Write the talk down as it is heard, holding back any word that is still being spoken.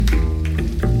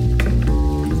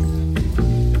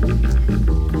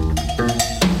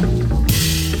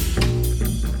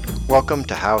Welcome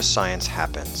to How Science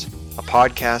Happens, a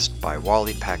podcast by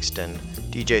Wally Paxton,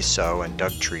 DJ So, and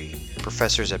Doug Tree,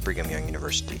 professors at Brigham Young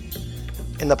University.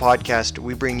 In the podcast,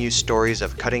 we bring you stories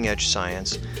of cutting-edge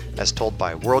science as told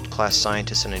by world-class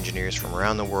scientists and engineers from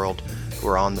around the world who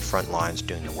are on the front lines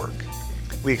doing the work.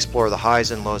 We explore the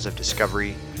highs and lows of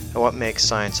discovery and what makes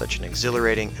science such an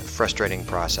exhilarating and frustrating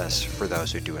process for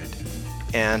those who do it.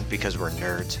 And because we're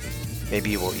nerds,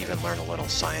 maybe we'll even learn a little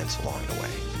science along the way.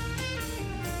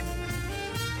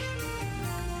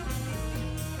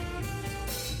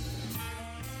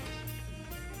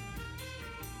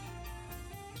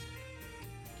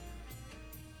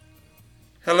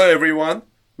 Hello everyone,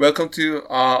 welcome to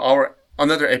our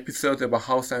another episode about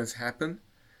How Science Happen.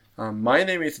 My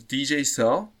name is DJ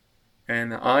So,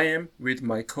 and I am with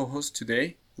my co-host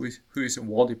today, who is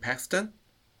Wally Paxton.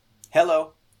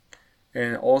 Hello.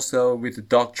 And also with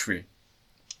Doug Tree.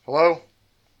 Hello.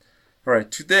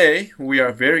 Alright, today we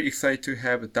are very excited to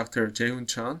have Dr. Jaehun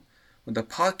Chun on the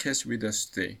podcast with us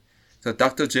today. So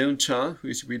Dr. Jaehun Chun, who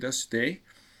is with us today,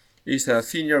 is a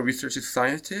senior research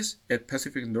scientist at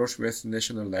Pacific Northwest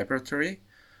National Laboratory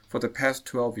for the past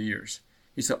 12 years.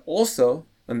 He's also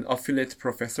an affiliate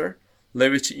professor,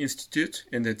 Levitch Institute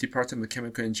in the Department of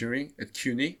Chemical Engineering at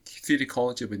CUNY, City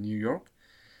College of New York.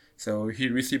 So he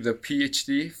received a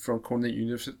PhD from Cornell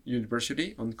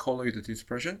University on colloid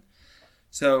dispersion.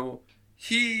 So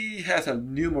he has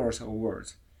numerous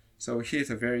awards. So he has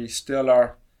a very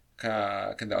stellar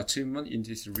kind of achievement in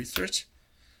this research.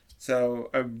 So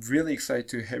I'm really excited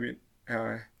to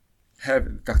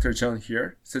have Dr. Chun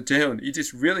here. So Jaehun, it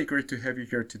is really great to have you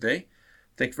here today.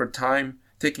 Thank you for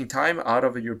taking time out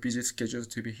of your busy schedule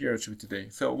to be here today.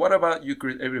 So what about you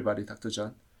greet everybody, Dr.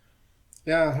 Chun?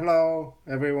 Yeah, hello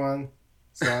everyone.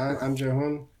 So I'm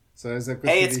Jaehun. So it's a good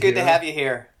Hey, it's good to have you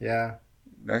here. Yeah.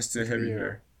 Nice to have you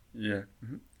here. Yeah.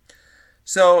 Mm-hmm.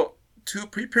 So to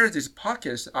prepare this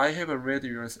podcast, I have read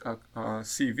your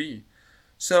CV.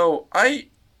 So I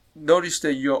noticed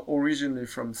that you're originally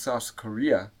from South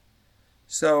Korea.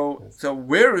 So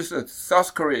where is it?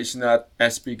 South Korea is not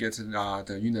as big as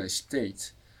the United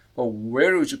States. But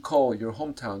where would you call your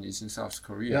hometown is in South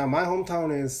Korea? Yeah, my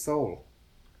hometown is Seoul.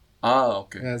 Ah,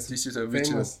 okay. Yeah, this is a big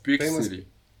city.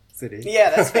 Yeah,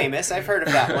 that's famous. I've heard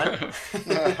of that one.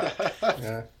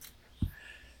 Yeah.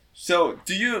 So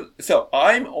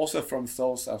I'm also from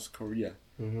Seoul, South Korea.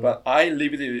 Mm-hmm. But I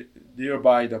live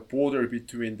nearby the border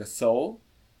between the Seoul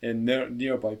and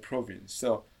nearby province.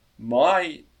 So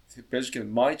my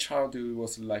childhood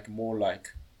was more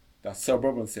like the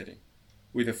suburban setting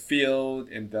with the field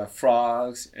and the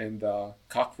frogs and the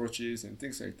cockroaches and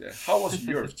things like that. How was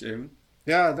yours, Jim?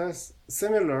 Yeah, that's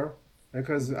similar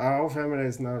because our family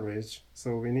is not rich,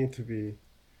 so we need to be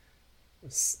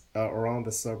around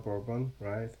the suburban,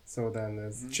 right? So then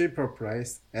it's cheaper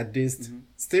place, at least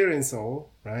still in Seoul,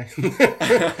 right?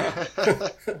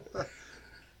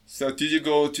 So did you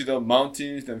go to the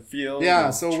mountains and fields?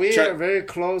 Yeah, so we are very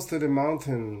close to the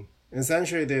mountain.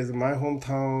 Essentially, my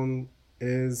hometown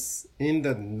is in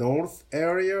the north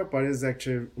area, but it's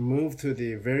actually moved to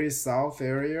the very south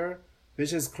area,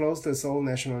 which is close to Seoul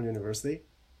National University.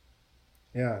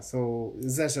 Yeah, so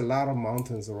there's actually a lot of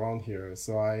mountains around here.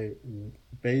 So I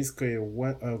basically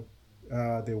went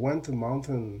to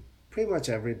mountain pretty much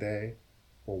every day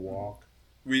for walk.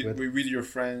 With your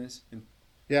friends?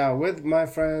 Yeah, with my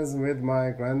friends, with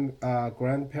my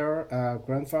grandfather,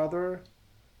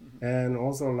 and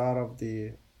also a lot of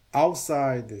the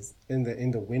outside in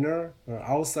the winter,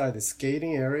 outside the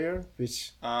skating area,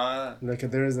 which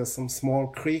there is some small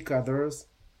creek, others,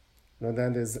 and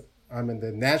then there's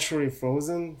the naturally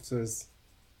frozen, so it's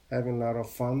having a lot of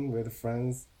fun with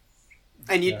friends.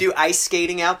 And you do ice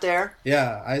skating out there?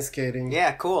 Yeah, ice skating.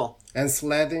 Yeah, cool. And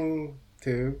sledding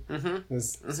too. Mm-hmm.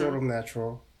 It's sort of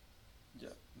natural.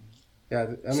 Yeah.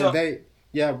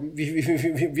 Yeah,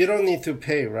 we don't need to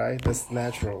pay, right? That's the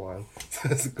natural one.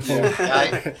 That's cool.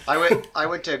 Yeah, I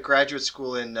went to graduate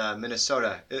school in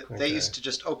Minnesota. They used to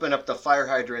just open up the fire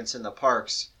hydrants in the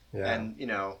parks, and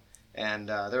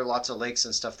there are lots of lakes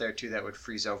and stuff there too that would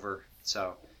freeze over.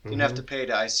 So you didn't have to pay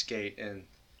to ice skate in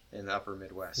the upper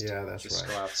Midwest. Yeah, that's just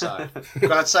right. Go outside.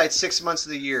 Go outside 6 months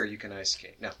of the year. You can ice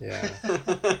skate. No.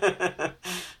 Yeah.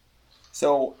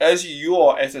 So as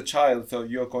a child, so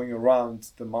you're going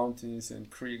around the mountains and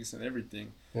creeks and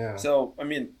everything. Yeah. So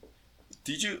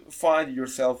did you find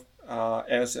yourself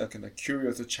as a kind of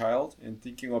curious child and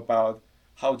thinking about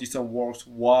how this one works,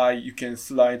 why you can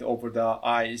slide over the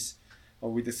ice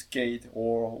with a skate,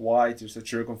 or why there's a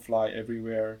dragonfly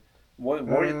everywhere?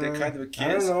 Were you that kind of a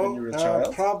kid when you were a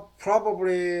child?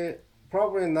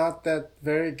 Probably not that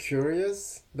very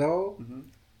curious though.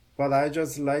 but I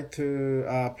just like to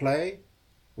play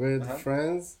with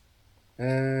friends.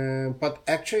 And but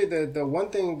actually, the one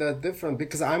thing that different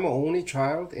because I'm an only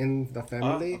child in the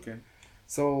family, Okay.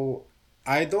 so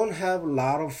I don't have a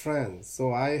lot of friends.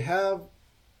 So I have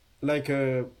like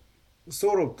a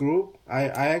sort of group. I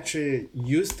actually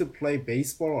used to play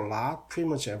baseball a lot, pretty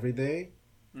much every day.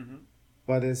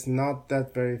 But it's not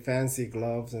that very fancy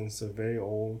gloves and so very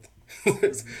old.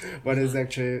 But it's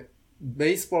actually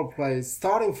baseball play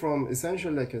starting from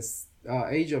essentially like a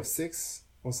age of 6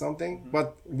 or something.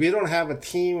 But we don't have a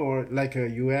team or like a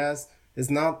US.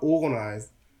 It's not organized.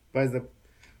 But the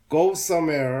go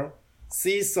somewhere,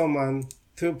 see someone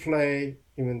to play,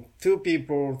 even 2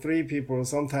 people, 3 people,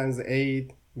 sometimes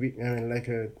 8. Like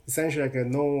essentially like a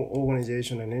no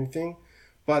organization and anything.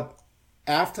 But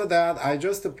after that, I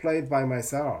just played by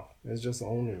myself. It's just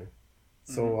only.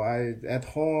 So I at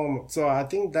home. So I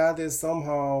think that is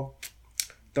somehow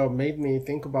that made me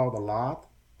think about a lot.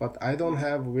 But I don't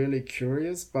have really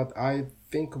curious. But I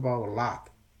think about a lot.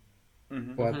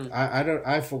 But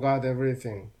I forgot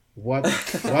everything. What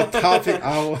topic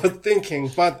I was thinking,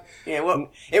 but yeah,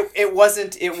 well, it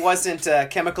wasn't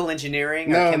chemical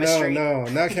engineering or chemistry. No,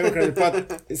 not chemical.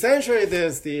 But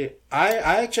essentially, I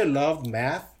actually loved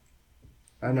math.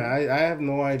 I mean, I have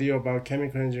no idea about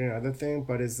chemical engineering or other thing,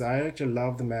 but I actually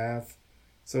loved math.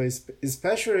 So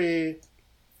especially,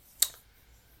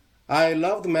 I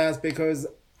loved math because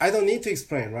I don't need to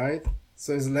explain, right?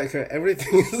 So it's like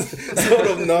everything is sort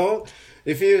of known.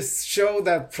 If you show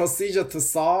that procedure to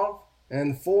solve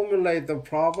and formulate the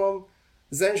problem,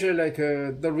 essentially like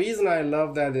the reason I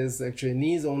love that is actually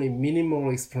needs only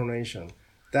minimal explanation.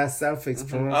 That's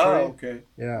self-explanatory. Oh, okay.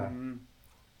 Yeah.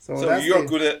 So you're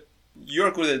good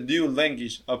at new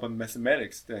language of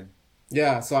mathematics then.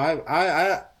 Yeah. So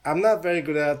I'm not very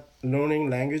good at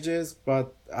learning languages,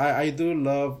 but I do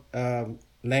love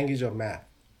language of math.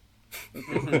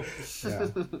 Yeah.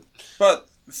 But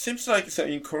seems like so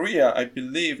in Korea, I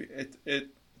believe at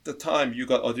the time you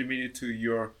got admitted to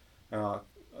your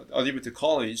admitted to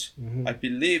college. I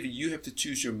believe you have to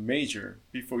choose your major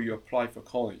before you apply for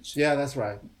college. Yeah, that's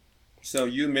right. So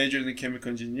you majored in chemical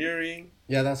engineering.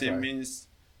 Yeah, that's that right.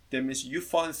 That means you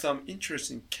found some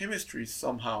interest in chemistry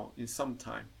somehow in some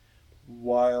time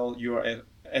while you are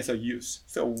as a youth.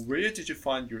 So where did you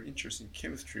find your interest in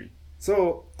chemistry?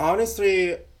 So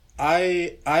honestly,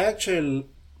 I actually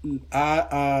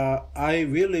I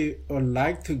really would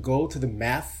like to go to the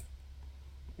math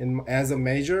as a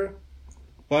major,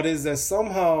 but is that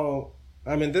somehow,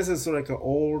 I mean, this is sort of like an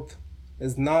old,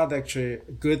 it's not actually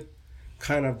good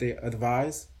kind of the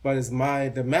advice, but it's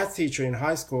the math teacher in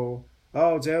high school,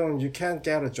 oh, Jaehun, you can't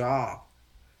get a job.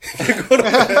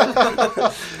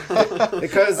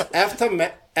 Because at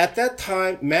that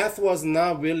time, math was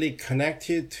not really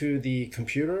connected to the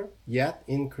computer yet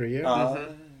in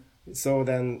Korea. So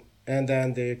then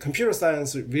the computer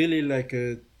science really like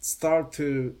start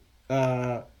to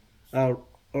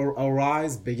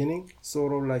arise beginning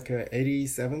sort of like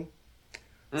 87.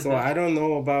 So I don't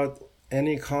know about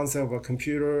any concept of a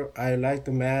computer. I like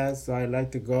the math, so I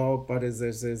like to go, but is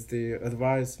the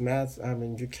advice math, I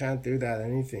mean, you can't do that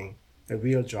anything, a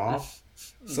real job.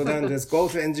 So then there's go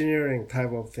to engineering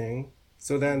type of thing.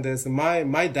 So then there's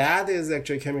my dad is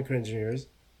actually chemical engineers,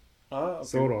 Okay.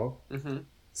 sort of.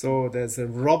 So there's a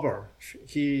rubber.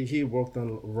 He worked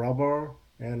on rubber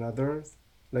and others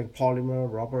like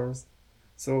polymer rubbers.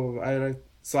 So I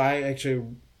actually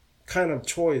kind of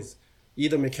choice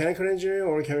either mechanical engineering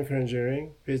or chemical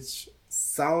engineering, which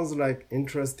sounds like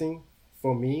interesting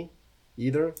for me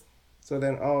either. So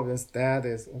then that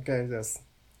is okay.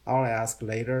 I'll ask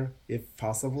later if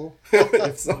possible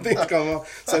if something come up.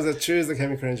 So I choose the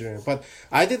chemical engineering, but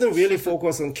I didn't really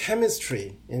focus on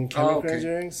chemistry in chemical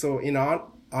engineering. So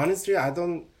honestly,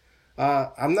 I'm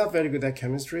not very good at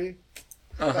chemistry.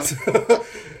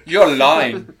 You're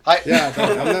lying. I'm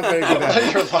not very good at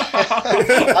it. You're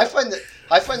lying.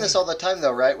 I find this all the time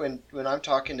though, right? When I'm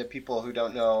talking to people who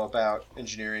don't know about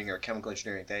engineering or chemical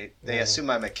engineering, they assume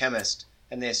I'm a chemist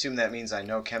and they assume that means I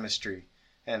know chemistry.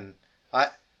 And I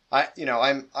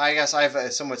guess I have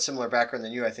a somewhat similar background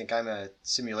than you. I think I'm a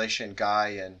simulation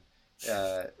guy and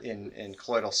in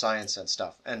colloidal science and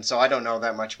stuff, and so I don't know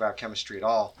that much about chemistry at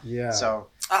all. Yeah. So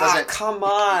come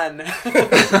on!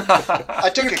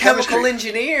 I took You're chemical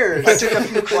engineers. I took a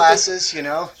few classes.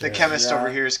 The chemist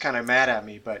over here is kind of mad at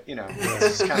me, but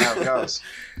this is kind of how it goes.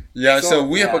 Yeah. So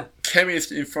we have a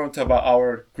chemist in front of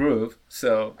our group,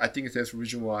 so I think that's the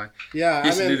reason why. Yeah,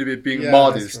 he's a little bit being That's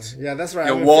modest. right. Yeah, that's right.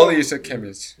 Yeah, Wally is a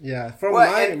chemist. Yeah,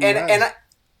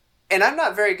 and I'm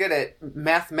not very good at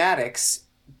mathematics,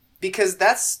 because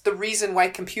that's the reason why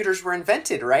computers were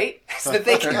invented, right? So that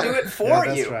they can do it for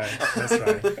that's you.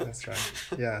 That's right.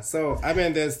 Yeah. So I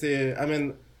mean,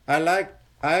 I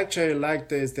actually like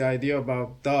the idea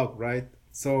about Doug, right?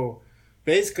 So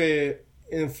basically,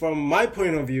 from my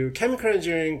point of view, chemical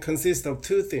engineering consists of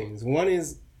two things. One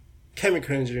is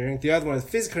chemical engineering, the other one is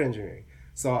physical engineering.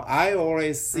 So I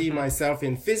always see myself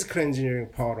in physical engineering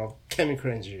part of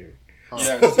chemical engineering.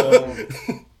 Yeah. So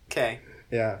Okay.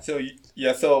 Yeah.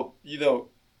 So you know,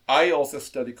 I also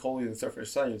study college and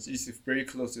surface science. It's very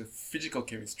close to physical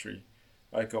chemistry,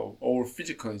 like or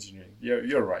physical engineering. Yeah,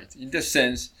 you're right. In this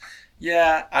sense,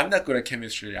 yeah, I'm not good at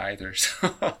chemistry either.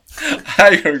 So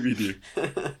I agree with you.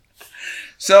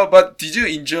 So, but did you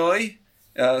enjoy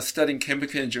studying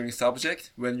chemical engineering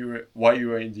subject while you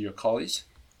were in your college?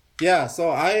 Yeah. So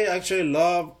I actually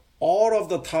love all of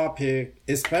the topic,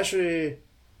 especially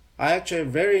I actually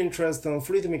very interested in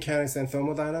fluid mechanics and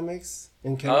thermodynamics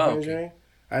in chemical engineering.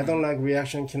 I don't like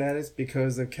reaction kinetics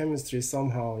because the chemistry is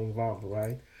somehow involved,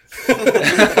 right?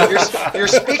 You're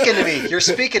speaking to me. You're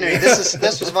speaking to me.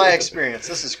 This was my experience.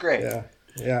 This is great.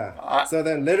 Yeah. So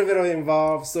then a little bit of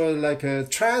involved. So like a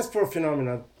transport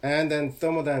phenomena and then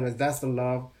thermodynamics. That's the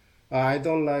love. I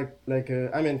don't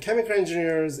chemical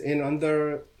engineers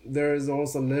there is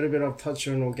also a little bit of touch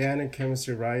on organic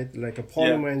chemistry, right? Like a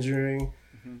polymer engineering.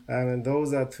 I mean,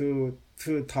 those are two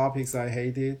topics I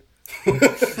hated.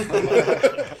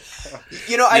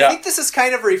 You know, I think this is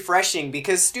kind of refreshing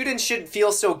because students shouldn't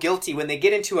feel so guilty when they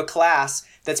get into a class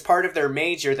that's part of their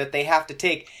major that they have to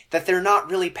take that they're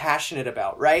not really passionate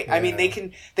about, right? Yeah. I mean,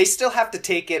 they still have to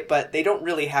take it, but they don't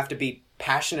really have to be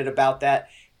passionate about that,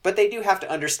 but they do have to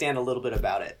understand a little bit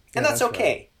about it. And that's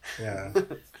okay. Right. Yeah.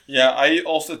 Yeah, I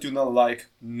also do not like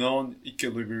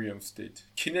non-equilibrium state.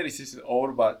 Kinetics is all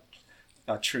about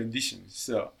transition,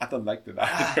 so I don't like that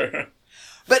either.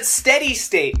 But steady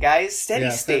state, guys. Steady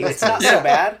state. It's not so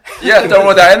bad. Yeah,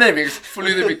 thermodynamics,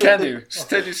 fluid mechanics,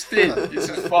 steady state. It's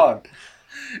just fun.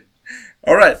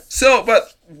 All right. So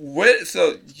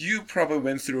you probably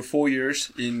went through 4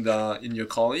 years in your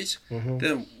college.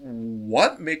 Then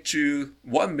what made you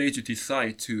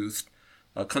decide to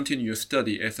continue your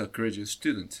study as a graduate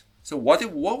student? So what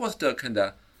was the kind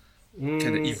of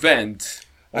event?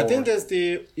 I think that's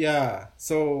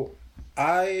So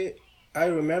I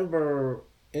remember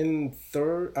in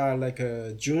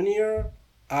junior,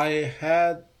 I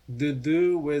had to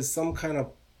do with some kind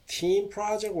of team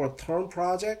project or term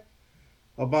project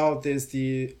about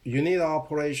the unit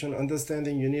operation,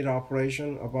 understanding unit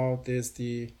operation, about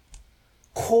the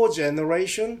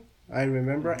cogeneration. I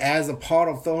remember as a part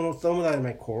of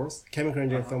thermodynamic course, chemical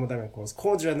engineering thermodynamic course,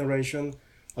 cogeneration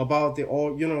about the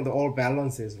all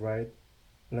balances, right?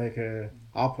 Like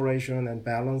operation and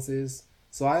balances.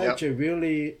 So I actually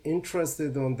really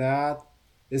interested on that,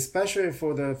 especially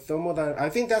for the thermodynamics. I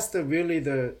think that's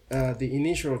the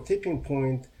initial tipping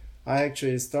point. I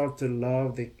actually start to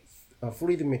love the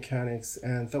fluid mechanics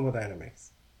and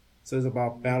thermodynamics. So it's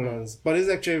about balance, but it's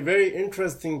actually very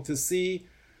interesting to see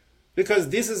because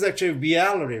this is actually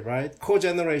reality, right?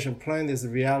 Cogeneration plant is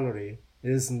reality.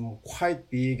 It is quite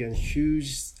big and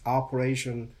huge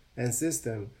operation and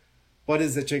system. But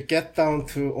it's actually get down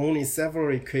to only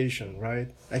several equations,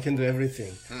 right? I can do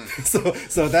everything.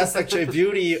 So that's actually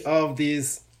beauty of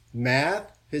this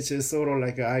math, which is sort of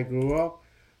like I grew up.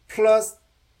 Plus,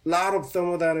 a lot of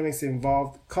thermodynamics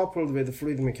involved, coupled with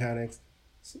fluid mechanics.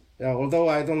 Although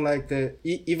I don't like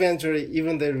eventually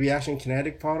even the reaction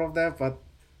kinetic part of that, but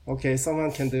okay,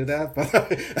 someone can do that, but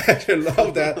I actually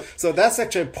love that. So that's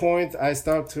actually a point I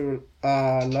start to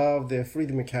love the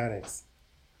fluid mechanics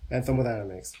and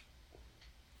thermodynamics.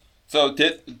 So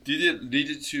did it lead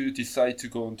you to decide to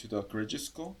go into the graduate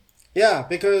school? Yeah,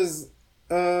 because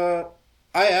I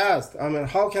asked,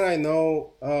 how can I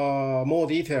know more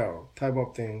detail type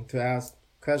of thing to ask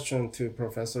question to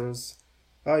professors?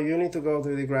 You need to go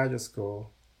to the graduate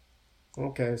school.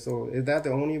 Okay, so is that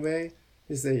the only way?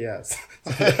 He said yes.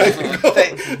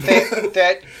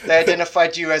 They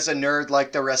identified you as a nerd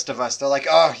like the rest of us. They're like,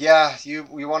 oh yeah,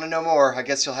 we want to know more. I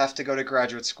guess you'll have to go to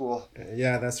graduate school.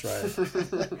 Yeah, that's right.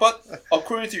 But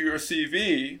according to your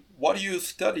CV, what you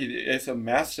studied as a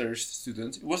master's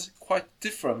student was quite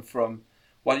different from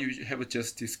what you have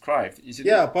just described. Isn't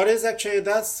it? But it's actually,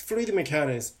 that's fluid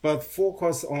mechanics, but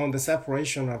focus on the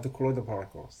separation of the colloidal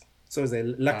particles. So it's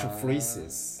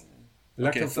electrophoresis.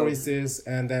 Electrophoresis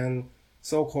and then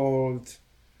so-called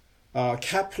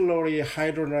capillary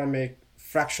hydrodynamic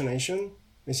fractionation,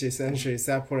 which is essentially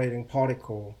separating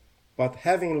particle, but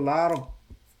having a lot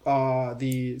of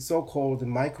the so-called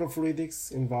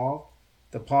microfluidics involved,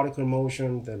 the particle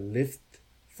motion, the lift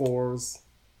force,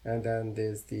 and then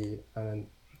there's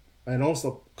and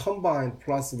also combined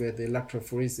plus with the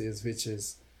electrophoresis, which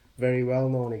is very well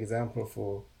known example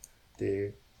for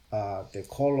the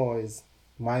colloids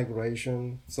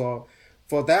migration. So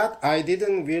for that, I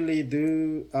didn't really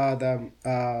do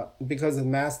because of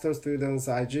master students,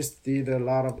 I just did a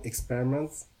lot of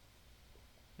experiments.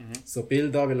 So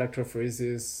build up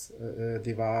electrophoresis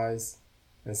device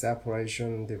and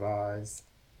separation device,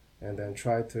 and then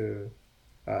try to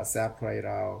separate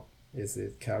out, is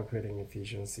it calculating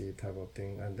efficiency type of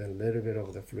thing, and then a little bit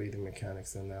of the fluid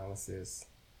mechanics analysis.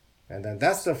 And then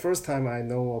that's the first time I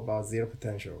know about zero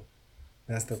potential.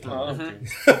 That's the time.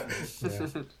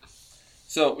 Okay.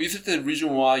 So is it the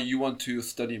reason why you want to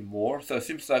study more? So it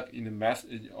seems like in the math,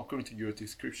 according to your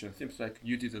description, it seems like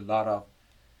you did a lot of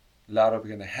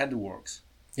kind of handworks.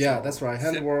 Yeah, So, that's right.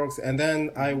 Handworks, and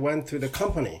then I went to the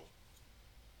company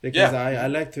because I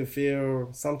like to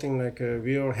feel something like a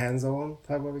real hands-on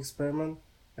type of experiment,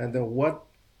 and then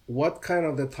what kind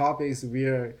of the topics we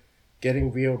are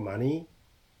getting real money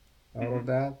out of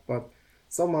that. But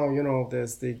somehow,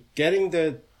 there's the getting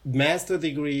the master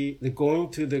degree, the going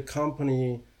to the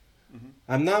company.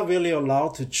 I'm not really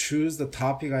allowed to choose the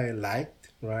topic I liked,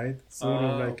 right? Sort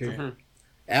of like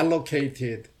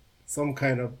allocated, some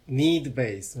kind of need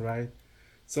base, right?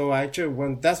 So I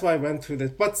actually that's why I went to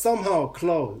this, but somehow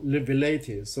close,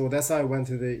 related. So that's why I went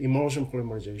to the emulsion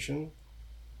polymerization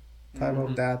type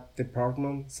of that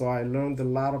department. So I learned a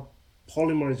lot of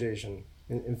polymerization.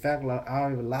 In fact, I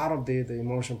have a lot of the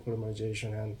emulsion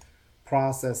polymerization and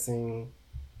processing,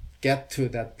 get to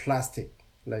that plastic,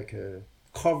 like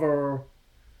cover,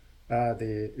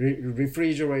 the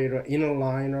refrigerator inner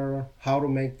liner, how to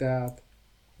make that,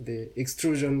 the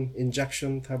extrusion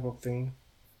injection type of thing.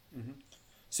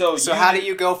 So how do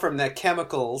you go from the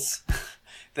chemicals,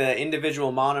 the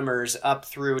individual monomers, up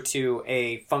through to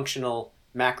a functional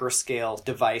macro scale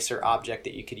device or object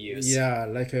that you could use? Yeah,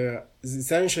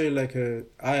 essentially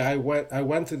I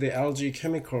went to the LG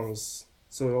Chemicals,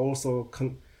 so also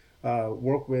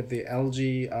work with the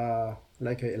LG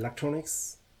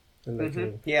electronics,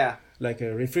 like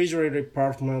a refrigerator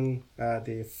department,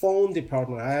 the phone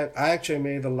department. I actually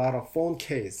made a lot of phone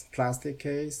case, plastic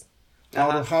case,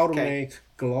 how to make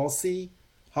glossy,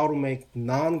 how to make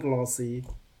non-glossy,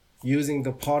 using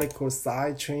the particle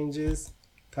size changes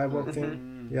type of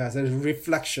thing. Yeah, so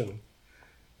reflection,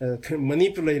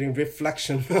 manipulating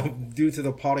reflection due to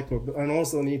the particle, and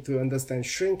also need to understand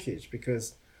shrinkage,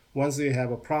 because once you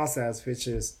have a process which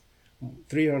is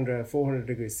 300, 400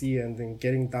 degrees C, and then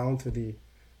getting down to the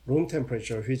room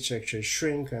temperature, which actually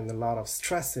shrink and a lot of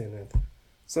stress in it.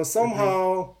 So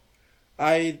somehow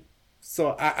I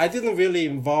didn't really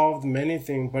involve many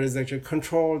things, but it's actually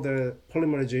control the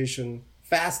polymerization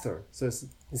faster. So it's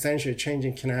essentially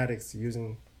changing kinetics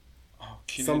using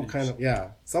some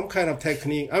kind of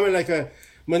technique. I mean,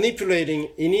 manipulating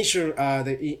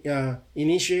the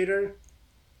initiator.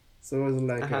 So it's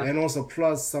and also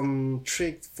plus some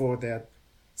trick for that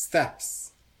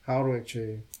steps, how to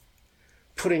actually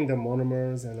putting the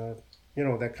monomers and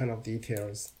that kind of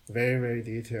details, very, very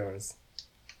details.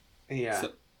 Yeah.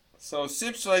 So it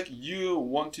seems like you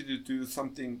wanted to do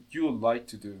something you like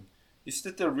to do. Is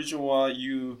that the reason why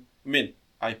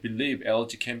I believe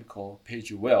LG Chemical paid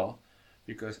you well,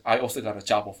 because I also got a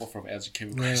job offer from LG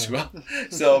Chemical as well.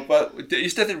 So, but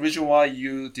is that the reason why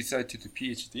you decided to do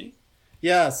PhD?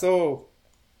 Yeah, so,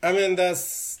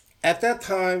 that's, at that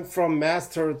time, from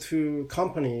master to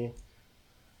company,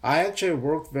 I actually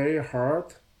worked very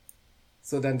hard.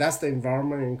 So then that's the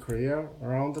environment in Korea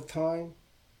around the time.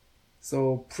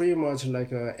 So pretty much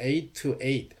like 8 to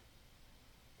 8.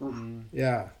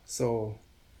 Yeah, so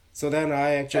then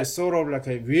I actually sort of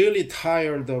really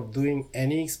tired of doing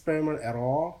any experiment at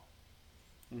all.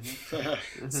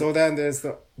 So then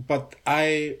but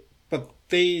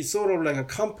they sort of like a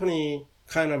company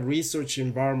kind of research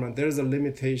environment, there's a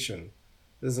limitation.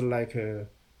 There's like a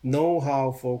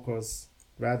know-how focus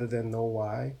rather than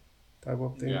know-why type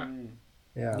of thing.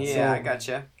 Yeah, I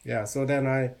gotcha. Yeah, so then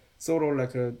I sort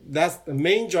of that's the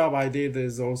main job I did,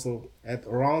 is also at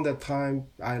around that time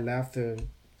I left the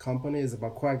company, is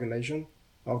about coagulation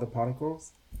of the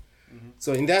particles.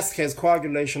 So in that case,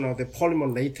 coagulation of the polymer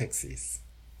latexes.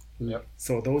 Yep.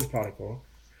 So those particles.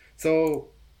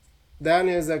 So then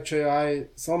is actually I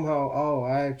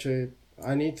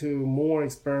need to more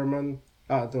experiment.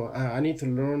 I need to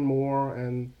learn more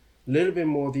and a little bit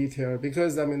more detail,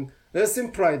 because there's a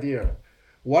simple idea.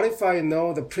 What if I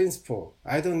know the principle?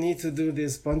 I don't need to do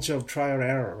this bunch of trial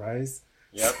error, right?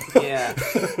 Yep. Yeah,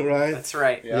 Right? that's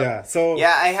right. Yep. Yeah. So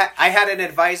Yeah, I had an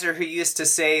advisor who used to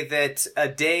say that a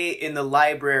day in the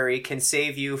library can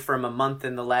save you from a month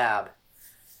in the lab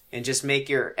and just make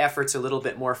your efforts a little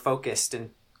bit more focused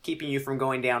and keeping you from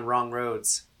going down wrong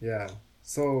roads. yeah.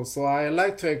 So I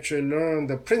like to actually learn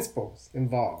the principles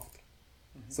involved.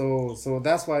 So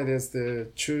that's why there's the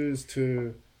choose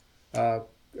to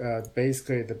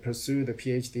basically pursue the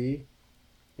PhD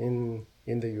in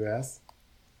the US.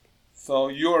 So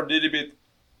you're a little bit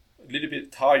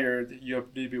tired. You're a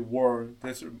little bit worn.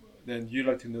 Then you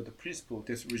like to know the principle.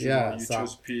 That's the reason why Yeah, you so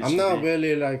chose PhD. I'm not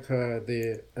really like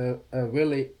the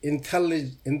really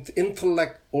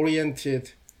intellect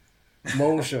oriented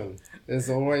motion. It's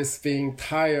always being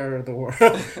tired or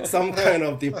some kind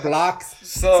of the blocks.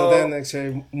 So then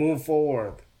actually move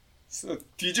forward. So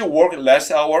did you work less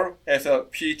hour as a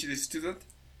PhD student?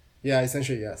 Yeah,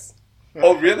 essentially yes.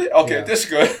 Oh, really? Okay, Yeah. that's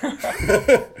good.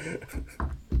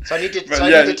 So I need to. But So I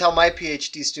yeah, need to tell my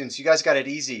PhD students, you guys got it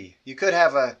easy. You could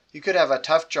have a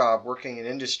tough job working in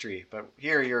industry, but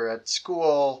here you're at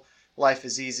school. Life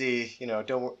is easy.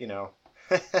 Don't.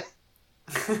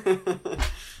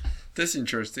 That's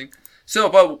interesting.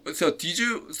 So did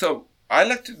you? So I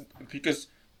like to, because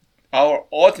our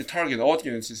target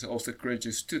audience is also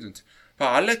graduate student. But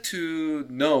I like to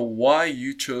know why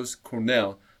you chose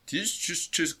Cornell. Did you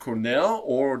just choose Cornell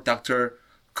or Dr.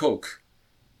 Koch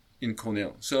in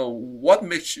Cornell? So what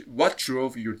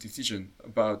drove your decision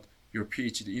about your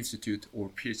PhD institute or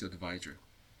PhD advisor?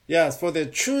 Yes, for the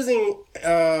choosing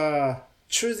the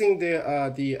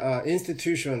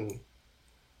institution,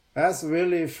 that's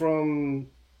really from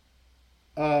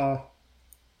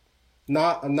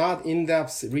not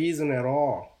in-depth reason at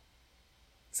all.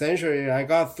 Essentially, I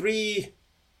got 3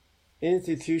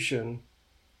 institutions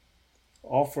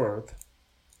offered.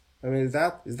 I mean, is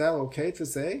that okay to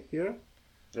say here?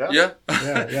 Yeah. Yeah,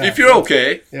 yeah. If you're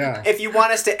okay. Yeah. If you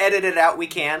want us to edit it out, we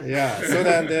can. Yeah. So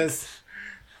then there's,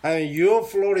 U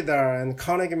Florida and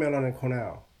Carnegie Mellon and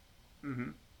Cornell.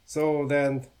 Mm-hmm. So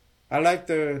then I like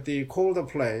the colder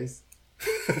place.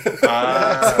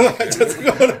 Ah.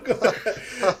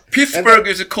 Pittsburgh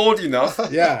is cold enough.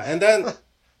 Yeah, and then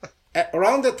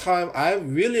around that time, I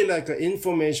really like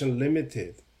information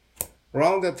limited.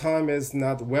 Around that time is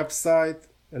not website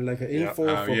and like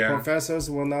info for professors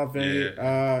were not very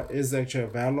is actually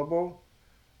available.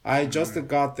 I just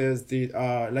got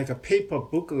like a paper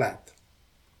booklet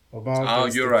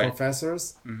about the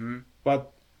professors. Mm-hmm.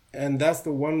 And that's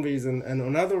the one reason. And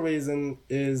another reason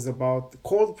is about the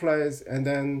cold place, and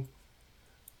then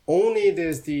only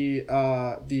there's the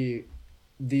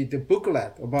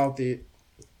booklet about the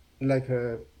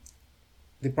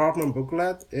department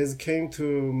booklet came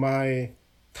to my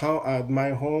town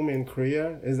my home in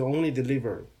Korea is only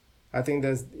delivered. I think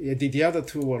the other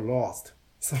 2 were lost.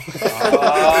 So,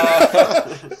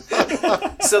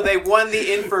 So they won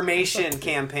the information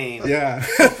campaign. Yeah.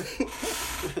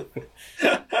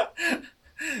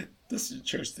 That's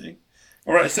interesting.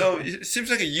 All right, so it seems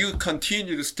like you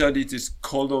continue to study this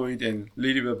colloid and a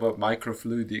little bit about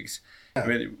microfluidics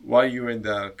while you were in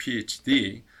the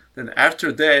PhD. Then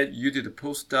after that, you did a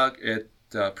postdoc at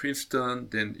Princeton.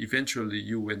 Then eventually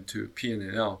you went to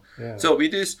PNNL. Yeah. So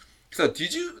with this,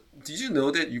 did you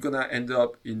know that you're gonna end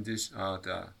up in this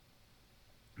the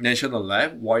national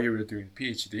lab while you were doing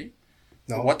PhD?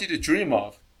 No. What did you dream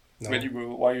of No. while you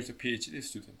were a PhD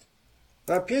student?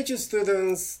 PhD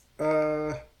students,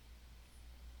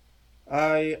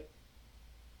 I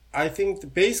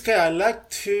think basically I like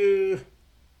to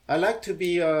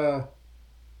be I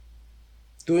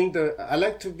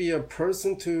like to be a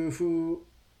person who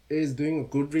is doing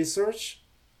good research.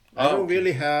 I don't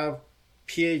really have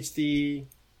PhD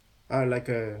like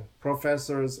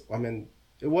professors. I mean,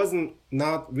 it wasn't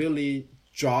not really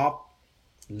job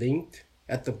linked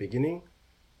at the beginning,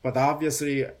 but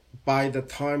obviously by the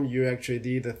time you actually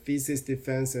did the thesis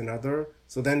defense and other,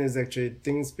 so then it's actually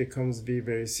things becomes be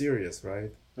very serious,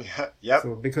 right? Yeah. Yep.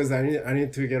 So because I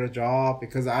need to get a job,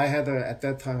 because I had at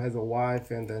that time had a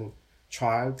wife and then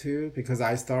child too, because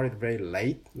I started very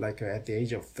late, like at the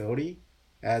age of 30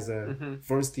 as a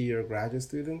first year graduate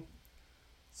student.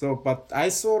 So, but I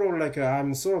sort of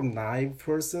I'm sort of naive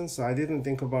person, so I didn't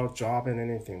think about job and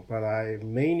anything, but I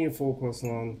mainly focus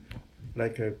on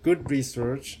like a good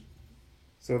research.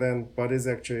 So then, but it's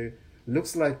actually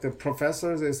looks like the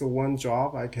professors is the one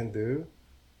job I can do,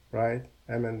 right?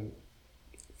 I mean,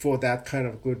 for that kind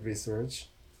of good research.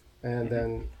 And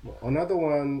then another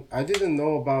one, I didn't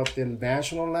know about the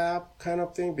national lab kind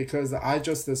of thing, because I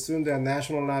just assumed that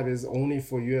national lab is only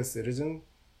for US citizen.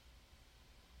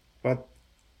 But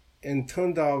it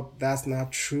turned out that's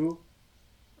not true.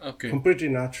 Okay. Completely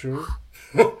not true.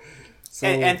 So,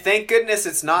 and thank goodness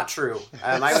it's not true.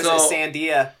 I was at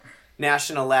Sandia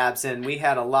National Labs, and we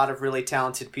had a lot of really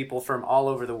talented people from all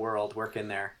over the world working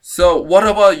there. So what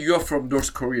about you're from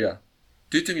North Korea?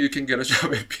 Do you think you can get a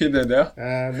job at P&L?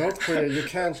 North Korea, you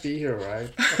can't be here,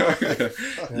 right?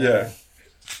 Yeah.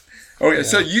 Okay,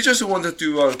 so you just want to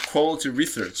do quality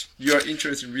research. You are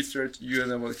interested in research. You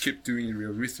want to keep doing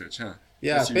real research, huh?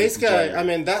 Yeah, basically, I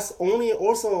mean, that's only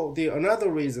also the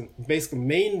another reason, basically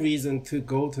main reason to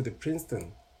go to the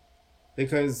Princeton.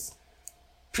 Because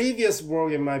previous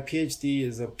work in my PhD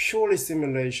is a purely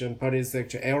simulation, but it's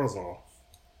actually aerosol.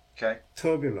 Okay.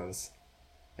 Turbulence.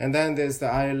 And then there's the,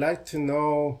 I like to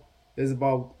know is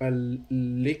about a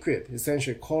liquid,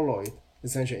 essentially colloid,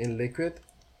 essentially in liquid.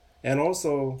 And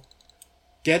also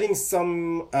getting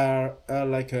some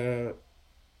like a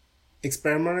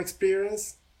experimental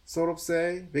experience, sort of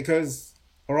say, because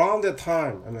around the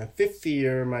time, I mean, fifth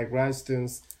year, my grad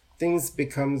students, things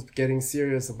becomes getting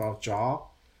serious about job.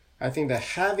 I think that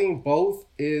having both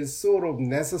is sort of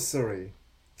necessary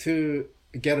to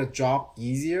get a job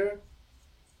easier,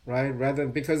 right? Rather,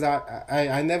 because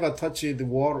I never touched the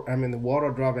water, I mean, the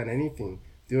water drop and anything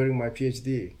during my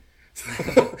PhD.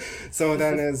 So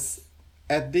then is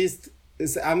at least,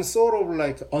 I'm sort of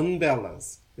like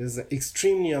unbalanced. It's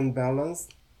extremely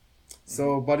unbalanced.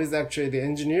 So, but it's actually the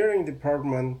engineering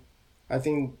department, I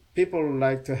think people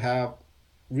like to have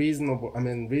reasonable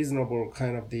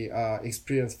kind of the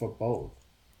experience for both.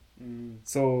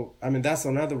 So, I mean, that's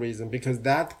another reason, because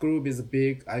that group is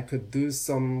big. I could do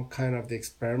some kind of the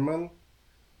experiment,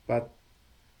 but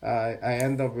I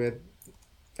end up with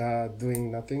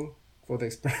doing nothing for the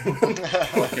experiment.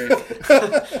 Okay.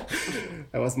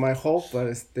 That was my hope, but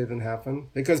it didn't happen.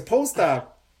 Because postdoc,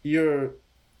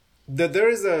 there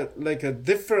is a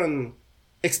different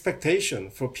expectation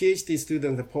for PhD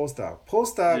students and postdoc.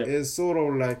 Postdoc is sort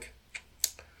of like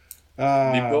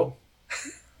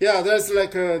there's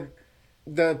like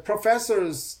the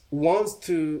professors wants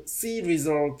to see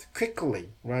result quickly,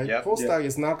 right? Postdoc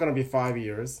is not going to be 5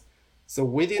 years, so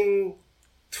within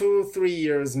 2-3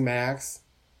 years max,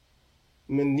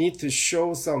 we need to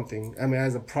show something, I mean,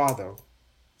 as a product.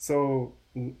 So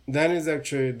then is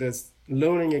actually this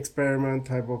learning experiment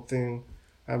type of thing.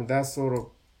 That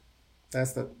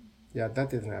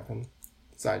didn't happen.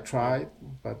 So I tried,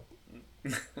 but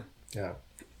yeah.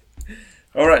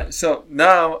 All right. So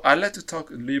now I'd like to talk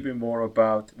a little bit more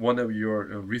about one of your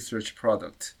research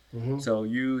products. So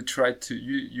you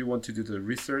want to do the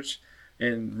research,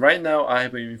 and right now I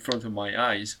have in front of my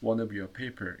eyes one of your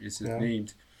paper. It's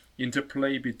named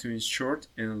 "Interplay Between Short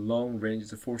and Long Range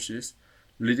Forces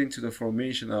Leading to the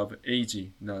Formation of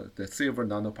AG, the Silver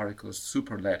Nanoparticle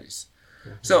Superlattice."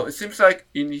 So it seems like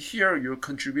in here your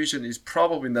contribution is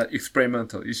probably not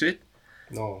experimental, is it?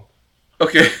 No.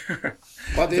 Okay.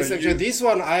 But it's actually this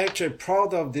one, I actually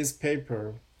proud of this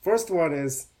paper. First one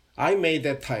is I made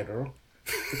that title.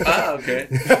 Okay.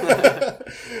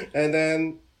 And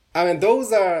then, I mean,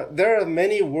 there are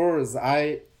many words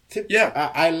I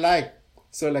like.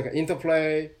 So like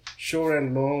interplay, short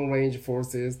and long range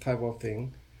forces type of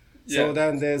thing. So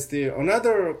then there's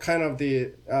another kind of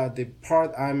the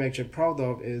part I'm actually proud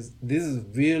of is this is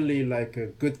really like a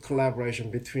good collaboration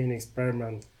between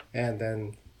experiment and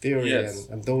then theory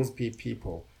and those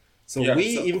people. So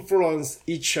influence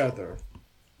each other.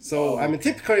 So I mean,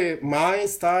 typically my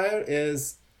style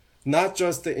is not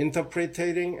just the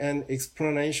interpreting and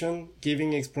explanation,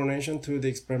 giving explanation to the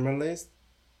experimentalist.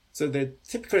 So the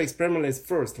typical experimentalist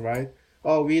first, right?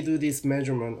 Oh, we do this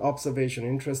measurement, observation,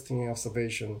 interesting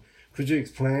observation. Could you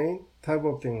explain? Type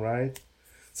of thing, right?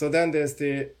 So then there's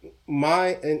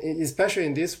especially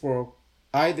in this work,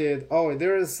 I did,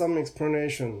 there is some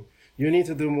explanation. You need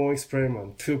to do more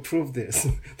experiment to prove this.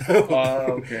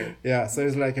 Okay. Yeah, so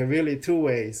it's like really two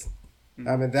ways.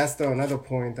 I mean, that's another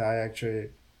point I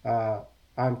actually,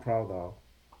 I'm proud of.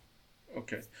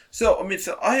 Okay. So, I mean,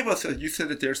 you said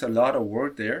that there's a lot of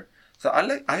work there. So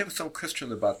I have some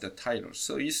question about the title.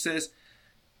 So it says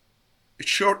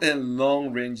short and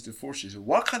long range forces.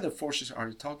 What kind of forces are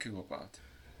you talking about?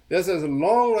 This is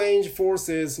long range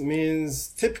forces means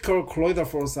typical colloidal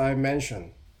force I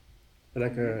mentioned.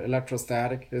 Like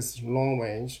electrostatic is long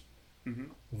range.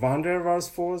 Van der Waals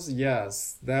force,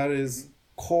 yes, that is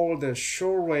called the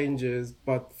short ranges,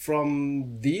 but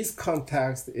from this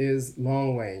context is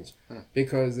long range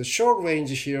because the short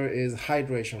range here is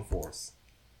hydration force,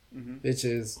 which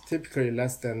is typically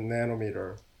less than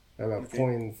nanometer, about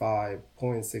 0.5,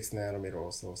 0.6 nanometer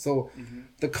or so. So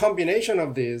the combination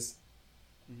of this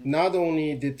not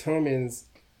only determines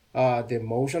the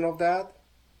motion of that,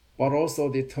 but also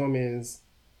determines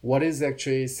what is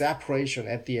actually separation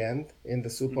at the end in the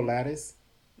superlattice.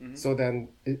 So then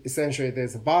essentially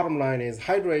the bottom line is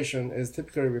hydration is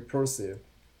typically repulsive,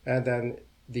 and then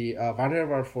the van der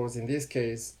Waals force in this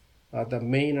case, the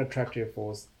main attractive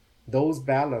force, those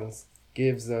balance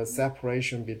gives a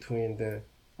separation between the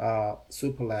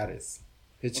superlattice,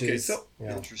 which is so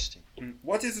interesting.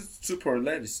 What is a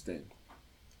superlattice then?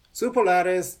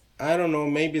 Superlattice, I don't know,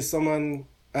 maybe someone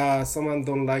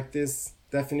don't like this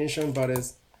definition, but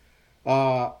it's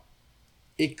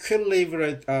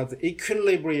equilibrium,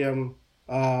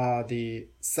 the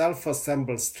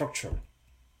self-assembled structure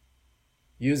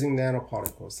using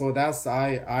nanoparticles. So that's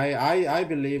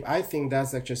I think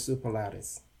that's actually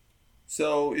superlattice.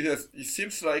 So it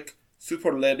seems like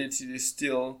superlattice is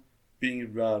still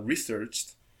being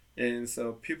researched, and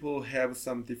so people have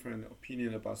some different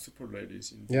opinion about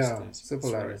superlattice in these days.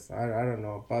 Superlattice. Right. I don't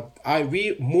know, but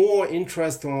we more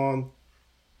interested on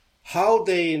how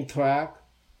they interact,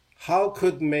 how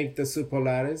could make the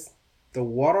superlattice, the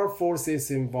water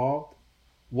forces involved,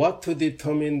 what to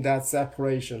determine that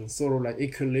separation, sort of like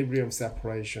equilibrium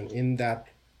separation in that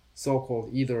so-called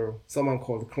either someone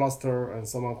called cluster and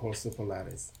someone called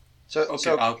superlattice. So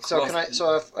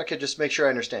if I could just make sure I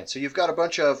understand. So you've got a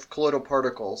bunch of colloidal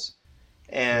particles,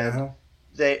 and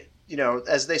they,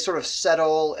 as they sort of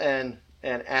settle and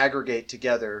aggregate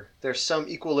together, there's some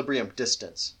equilibrium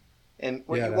distance. And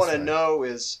what you want to know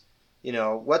is,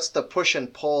 what's the push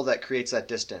and pull that creates that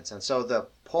distance? And so the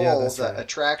pull,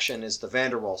 attraction is the van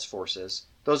der Waals forces.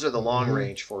 Those are the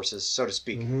long-range forces, so to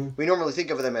speak. We normally think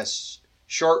of them as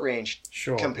short-range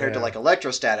compared to like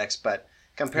electrostatics, but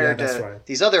compared to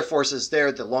these other forces,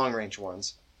 they're the long-range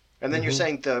ones. And then you're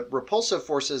saying the repulsive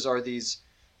forces are these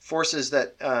forces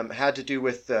that had to do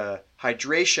with the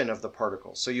hydration of the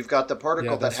particles. So you've got the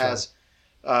particle that has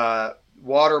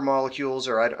water molecules,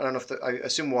 or I don't know if I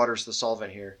assume water is the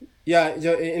solvent here. Yeah,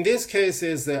 in this case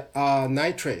is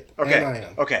nitrate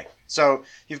anion. Okay. So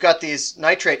you've got these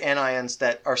nitrate anions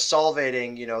that are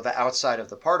solvating, the outside of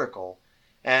the particle,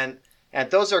 and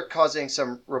those are causing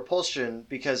some repulsion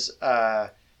because I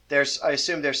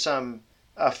assume there's some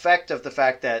effect of the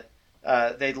fact that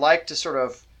they'd like to sort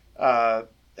of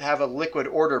have a liquid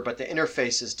order, but the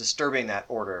interface is disturbing that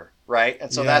order, right?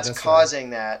 And so that's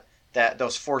causing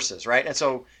those forces, right? And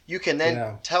so you can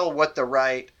then tell what the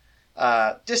right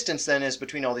distance then is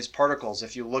between all these particles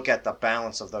if you look at the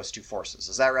balance of those two forces.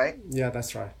 Is that right? Yeah,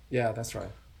 that's right.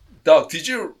 Doug, did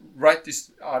you write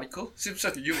this article? Seems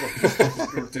like you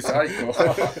wrote this article.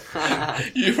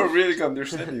 You have really good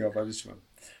understanding about this one.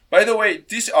 By the way,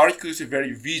 this article is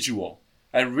very visual.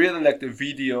 I really like the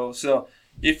video. So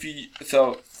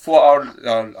for our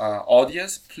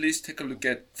audience, please take a look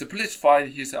at. So please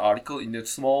find his article in the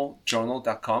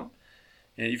smalljournal.com,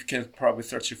 and you can probably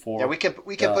search it for. Yeah, we can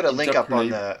put a link up on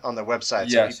the website.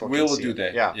 Yes, so people we can will see do it.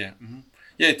 that. Yeah.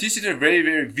 Yeah. This is a very,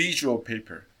 very visual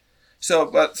paper. I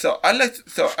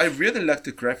really like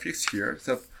the graphics here.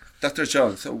 So, Dr.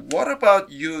 John, so what about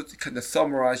you kind of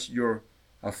summarize your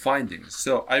findings?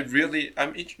 So I'm really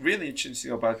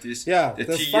interested about this. Yeah,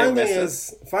 the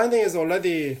finding is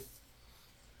already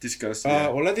discussed.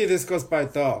 Already discussed by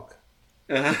Doug.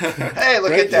 Hey,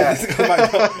 look at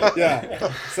that.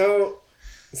 Yeah. So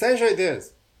essentially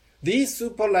these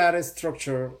superlattice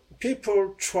structure,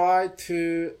 people try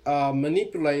to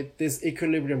manipulate this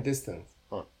equilibrium distance.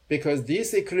 Because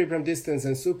this equilibrium distance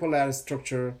and superlattice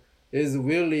structure is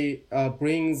really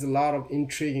brings a lot of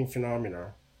intriguing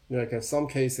phenomena. Like in some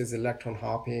cases, electron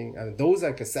hopping, and those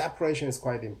separation is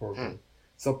quite important.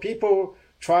 So people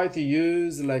try to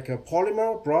use like a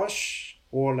polymer brush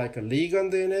or like a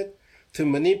ligand in it to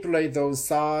manipulate those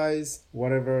size,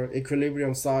 whatever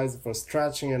equilibrium size for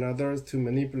stretching and others to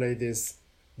manipulate this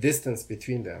distance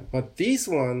between them. But this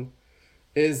one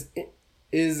is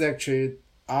actually,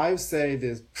 I would say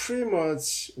this pretty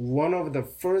much one of the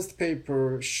first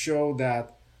papers show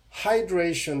that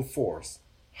hydration force,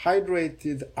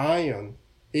 hydrated ion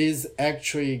is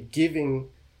actually giving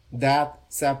that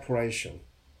separation.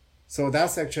 So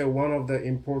that's actually one of the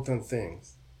important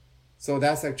things. So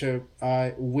that's actually,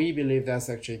 we believe that's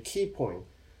actually a key point.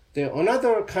 The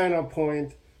another kind of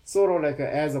point, sort of like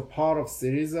as a part of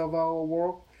series of our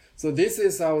work. So this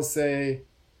is, I would say,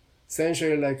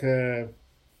 essentially like a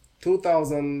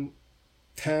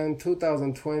 2010,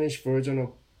 2020-ish version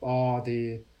of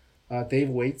the Dave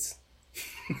Waits.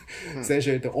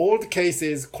 Essentially, the old case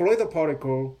is colloidal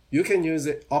particle. You can use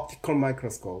an optical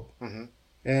microscope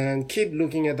and keep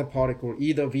looking at the particle,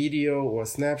 either video or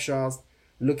snapshots.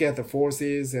 Look at the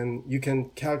forces, and you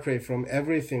can calculate from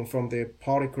everything from the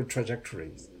particle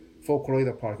trajectories for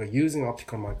colloidal particle using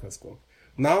optical microscope.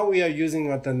 Now we are using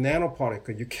the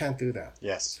nanoparticle. You can't do that.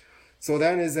 Yes. So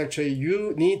then is actually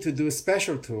you need to do a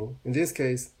special tool. In this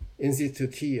case, in situ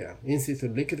TEM, in situ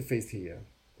liquid phase TEM.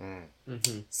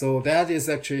 So that is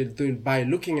actually by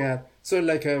looking at, so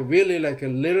like a really like a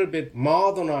little bit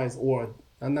modernized, or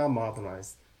not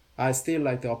modernized. I still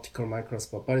like the optical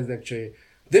microscope, but it's actually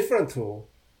different tool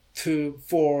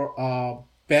for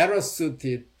better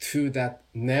suited to that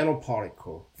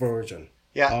nanoparticle version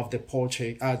of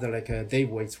the Dave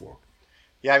Waite's work.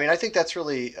 Yeah, I mean, I think that's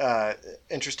really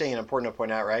interesting and important to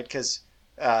point out, right? Because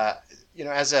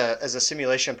as a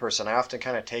simulation person, I often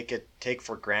kind of take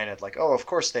for granted, like, oh, of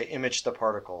course they image the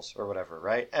particles or whatever,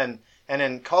 right? And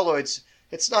in colloids,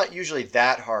 it's not usually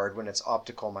that hard when it's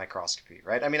optical microscopy,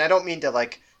 right? I mean, I don't mean to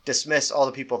like dismiss all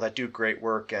the people that do great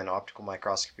work in optical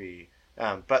microscopy,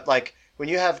 but like when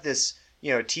you have this,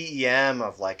 TEM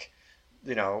of like,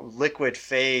 liquid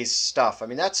phase stuff. I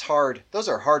mean, that's hard. Those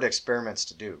are hard experiments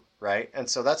to do, right? And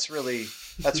so that's really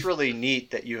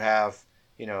neat that you have,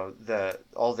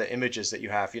 all the images that you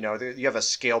have. You have a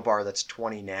scale bar that's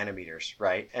 20 nanometers,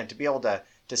 right? And to be able to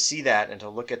see that and to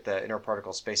look at the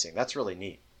interparticle spacing, that's really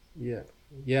neat. Yeah.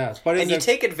 Yeah, but and you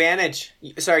take advantage.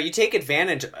 Sorry, you take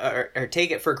advantage or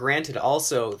take it for granted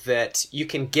also that you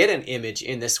can get an image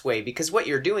in this way, because what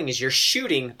you're doing is you're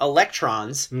shooting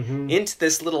electrons into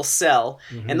this little cell,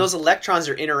 and those electrons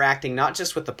are interacting not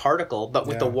just with the particle, but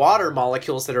with the water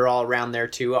molecules that are all around there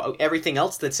too, everything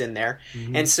else that's in there.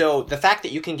 And so the fact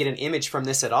that you can get an image from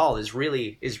this at all is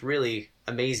really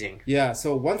amazing. Yeah.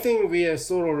 So one thing we are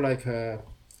sort of like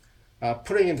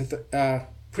putting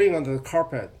on the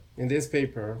carpet in this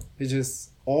paper, which is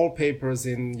all papers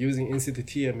in using in situ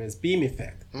TEM, is beam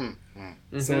effect.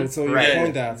 So you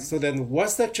point that. So then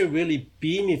what's actually really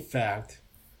beam effect?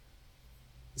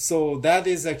 So that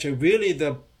is actually really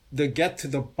the get to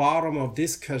the bottom of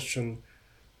this question.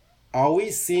 Are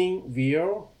we seeing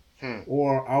real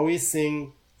or are we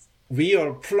seeing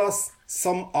real plus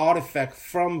some artifact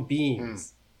from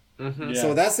beams?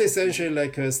 So that's essentially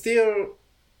like still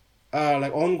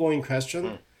like ongoing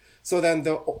question. So then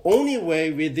the only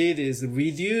way we did is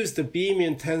reduce the beam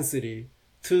intensity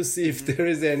to see if there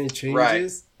is any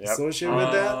changes associated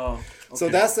with that. Okay. So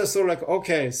that's the sort of like,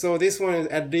 okay, so this one is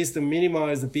at least to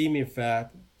minimize the beam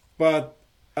effect, but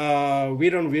we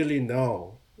don't really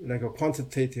know, like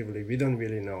quantitatively, we don't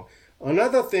really know.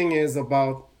 Another thing is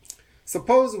about,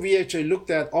 suppose we actually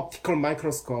looked at optical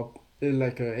microscope in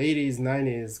like 80s,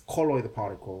 90s colloid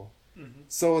particle.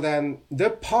 So then the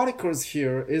particles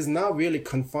here is not really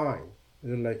confined.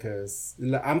 Like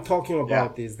I'm talking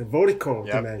about the vertical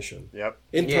dimension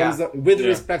in terms of with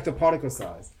respect to particle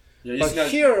size. But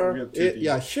here,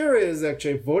 here is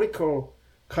actually vertical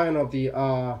kind of the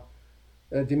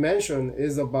dimension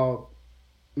is about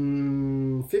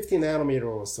 50 nanometer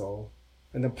or so,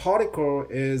 and the particle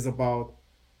is about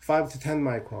 5 to 10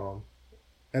 micron,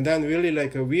 and then really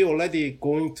like we already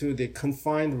going to the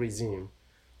confined regime.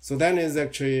 So then is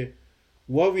actually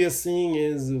what we are seeing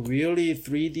is really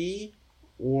 3D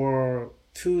or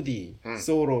 2D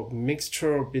sort of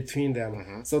mixture between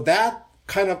them. So that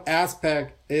kind of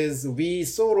aspect is we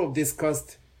sort of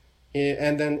discussed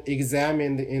and then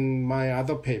examined in my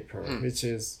other paper, which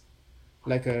is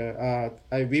like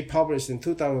we published in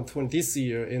 2020 this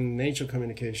year in Nature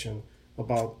Communication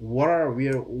about what we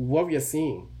are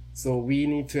seeing. So we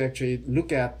need to actually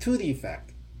look at 2D effect.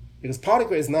 Because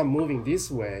particle is not moving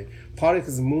this way, particle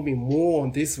is moving more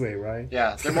on this way, right?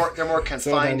 Yeah, they're more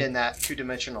confined in that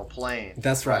two-dimensional plane.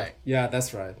 That's right. Yeah,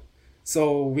 that's right.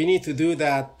 So we need to do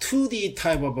that 2D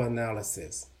type of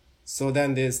analysis. So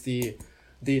then there's the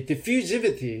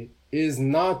diffusivity is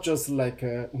not just like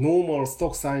a normal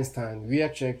Stokes-Einstein. We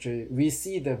actually we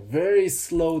see the very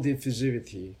slow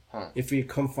diffusivity if we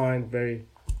confine very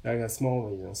like a small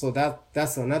region. So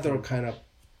that's another kind of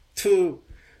two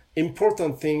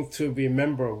important thing to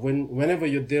remember whenever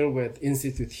you deal with in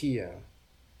situ TEM,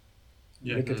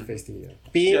 liquid phase TEM,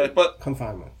 beam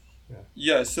confinement.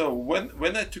 So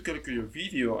when I took a look at your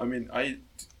video, I mean,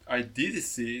 I did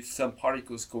see some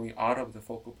particles going out of the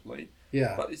focal plane.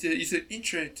 Yeah. But it's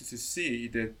interesting to see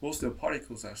that most of the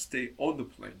particles are stay on the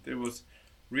plane. That was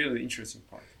really interesting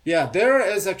part. Yeah, there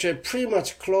is actually pretty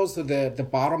much close to the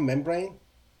bottom membrane.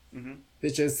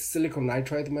 Which is silicon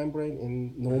nitride membrane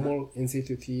in normal in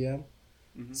situ TEM.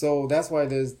 So that's why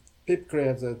there's typically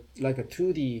has like a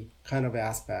 2D kind of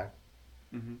aspect.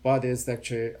 But it's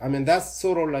actually, I mean, that's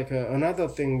sort of like another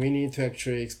thing we need to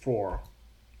actually explore.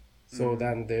 So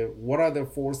then what are the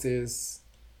forces,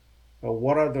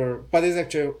 but it's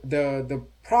actually, the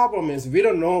problem is we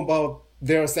don't know about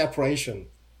their separation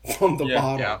from the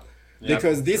bottom.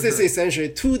 Because this is essentially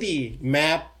 2D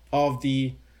map of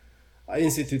the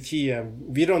Institute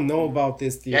TEM. We don't know about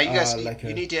this. The, Yeah, you guys, like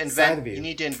you need to side invent. view. You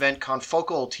need to invent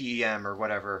confocal TEM or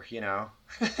whatever. You know.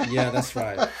 Yeah, that's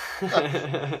right.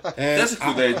 That's a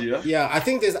good idea. Yeah, I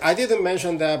think this. I didn't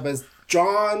mention that, but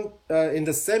John in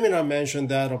the seminar mentioned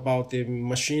that about the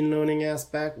machine learning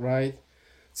aspect, right?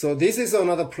 So this is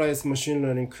another place machine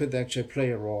learning could actually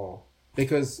play a role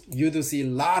because you do see a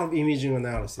lot of imaging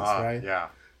analysis, right? Yeah.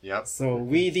 Yep. So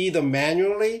we did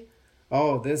manually.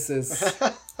 Oh, this is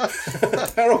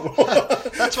terrible.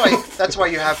 That's why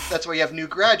you have new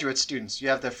graduate students. You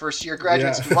have the first year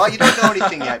graduate students. Well, you don't know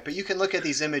anything yet, but you can look at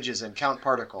these images and count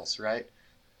particles, right?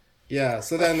 Yeah.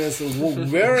 So then it's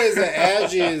where is the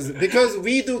edges? Because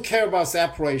we do care about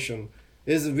separation.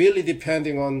 It's really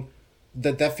depending on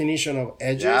the definition of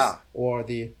edges or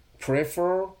the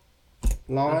peripheral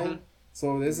line. Mm-hmm.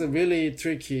 So this is really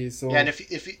tricky. So yeah, and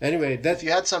if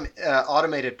you had some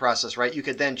automated process, right, you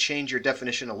could then change your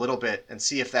definition a little bit and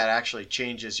see if that actually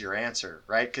changes your answer,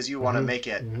 right? Because you want to make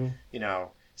it,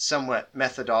 somewhat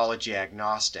methodology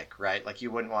agnostic, right? Like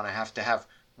you wouldn't want to have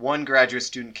one graduate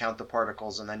student count the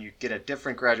particles and then you get a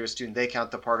different graduate student, they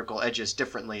count the particle edges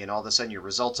differently, and all of a sudden your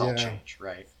results all change,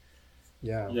 right?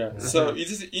 Yeah. Yeah. So it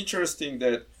is interesting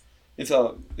that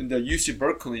in the UC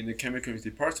Berkeley in the chemical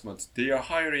department, they are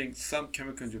hiring some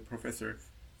chemical engineering professor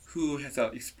who has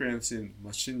experience in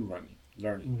machine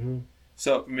learning. Mm-hmm.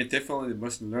 So I mean, definitely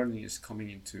machine learning is coming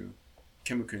into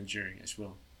chemical engineering as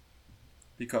well,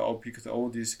 because all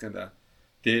these kind of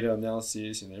data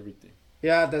analysis and everything.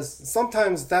 Yeah,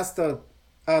 sometimes that's the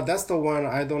one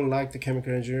I don't like the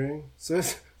chemical engineering. So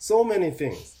it's so many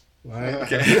things, right?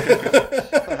 Okay.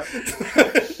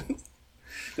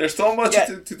 There's so much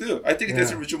to do. I think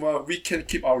that's the reason why we can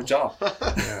keep our job. Well,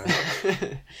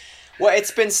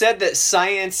 it's been said that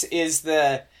science is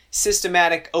the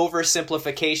systematic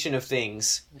oversimplification of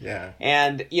things. Yeah.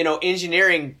 And,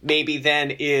 engineering maybe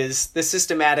then is the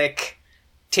systematic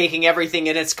taking everything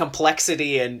in its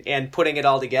complexity and putting it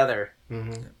all together.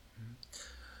 Mm-hmm.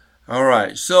 All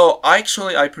right. So I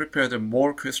prepared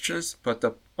more questions, but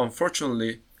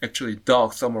unfortunately, actually,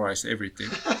 Doug summarized everything.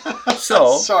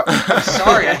 So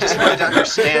sorry, I just wanted to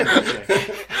understand.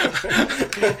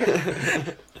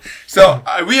 So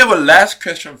we have a last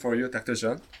question for you, Dr.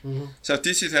 Chun. Mm-hmm. So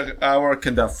this is our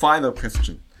kind of final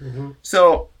question. Mm-hmm.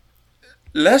 So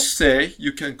let's say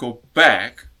you can go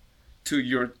back to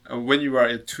your when you are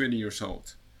at 20 years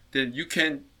old, then you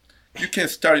can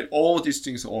start all these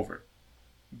things over.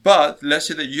 But let's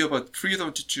say that you have a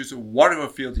freedom to choose whatever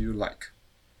field you like.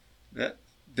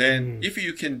 Then if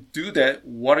you can do that,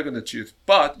 what are you going to choose?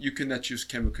 But you cannot choose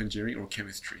chemical engineering or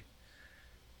chemistry.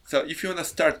 So if you want to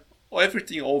start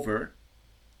everything over,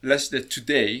 let's say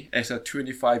today as a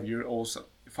 25 years old.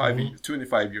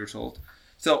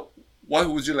 So what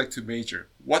would you like to major?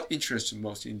 What interests you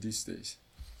most in these days?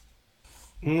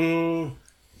 You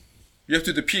have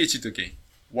to do PhD again.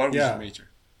 What would you major?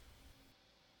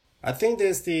 I think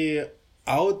I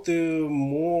would do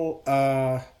more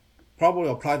probably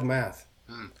applied math.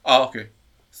 Oh, okay.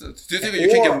 So do you think you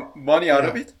can get money out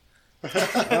of it?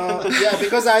 Yeah,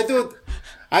 because I do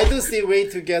see way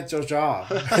to get your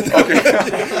job.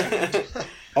 Okay.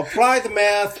 Applied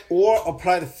math or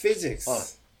applied physics.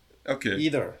 Okay.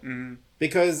 Either. Mm-hmm.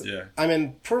 Because I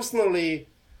mean, personally,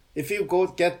 if you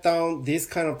get down this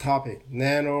kind of topic,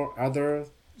 nano, other,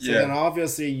 so then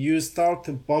obviously you start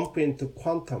to bump into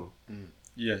quantum.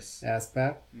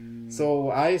 Aspect.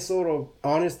 So I sort of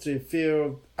honestly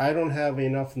feel I don't have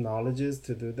enough knowledge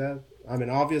to do that. I mean,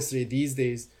 obviously these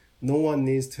days no one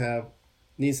needs to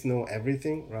know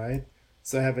everything, right?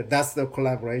 So that's the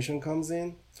collaboration comes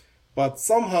in. But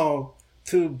somehow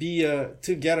to be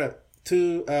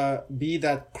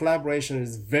that collaboration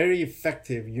is very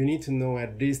effective, you need to know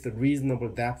at least the reasonable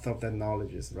depth of that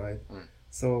knowledge, right?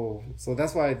 So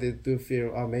that's why I do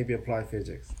feel maybe apply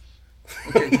physics.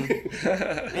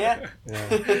 Yeah.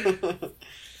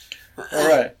 All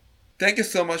right. Thank you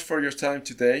so much for your time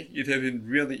today. It has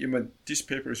been this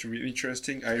paper is really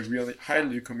interesting. I really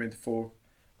highly recommend for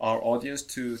our audience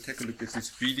to take a look at these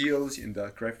videos and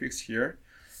the graphics here.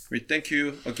 We thank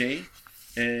you again,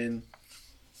 and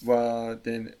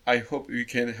then I hope we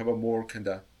can have a more kind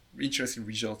of interesting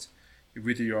results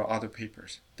with your other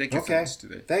papers. Thank you so much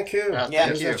today. Thank you.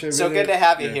 Thank you. So good to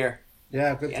have you here.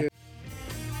 Yeah, good to.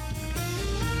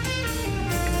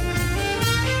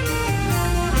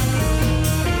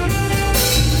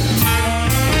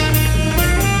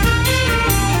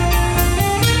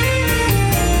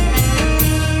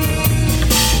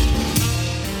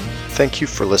 Thank you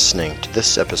for listening to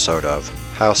this episode of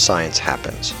How Science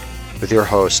Happens with your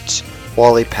hosts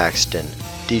Wally Paxton,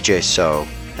 DJ So,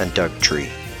 and Doug Tree.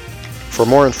 For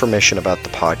more information about the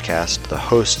podcast, the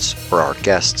hosts, or our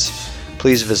guests,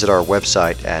 please visit our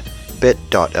website at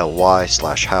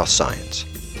bit.ly/housescience.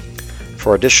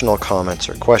 For additional comments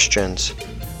or questions,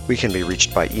 we can be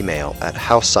reached by email at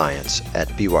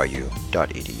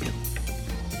housescience@byu.edu.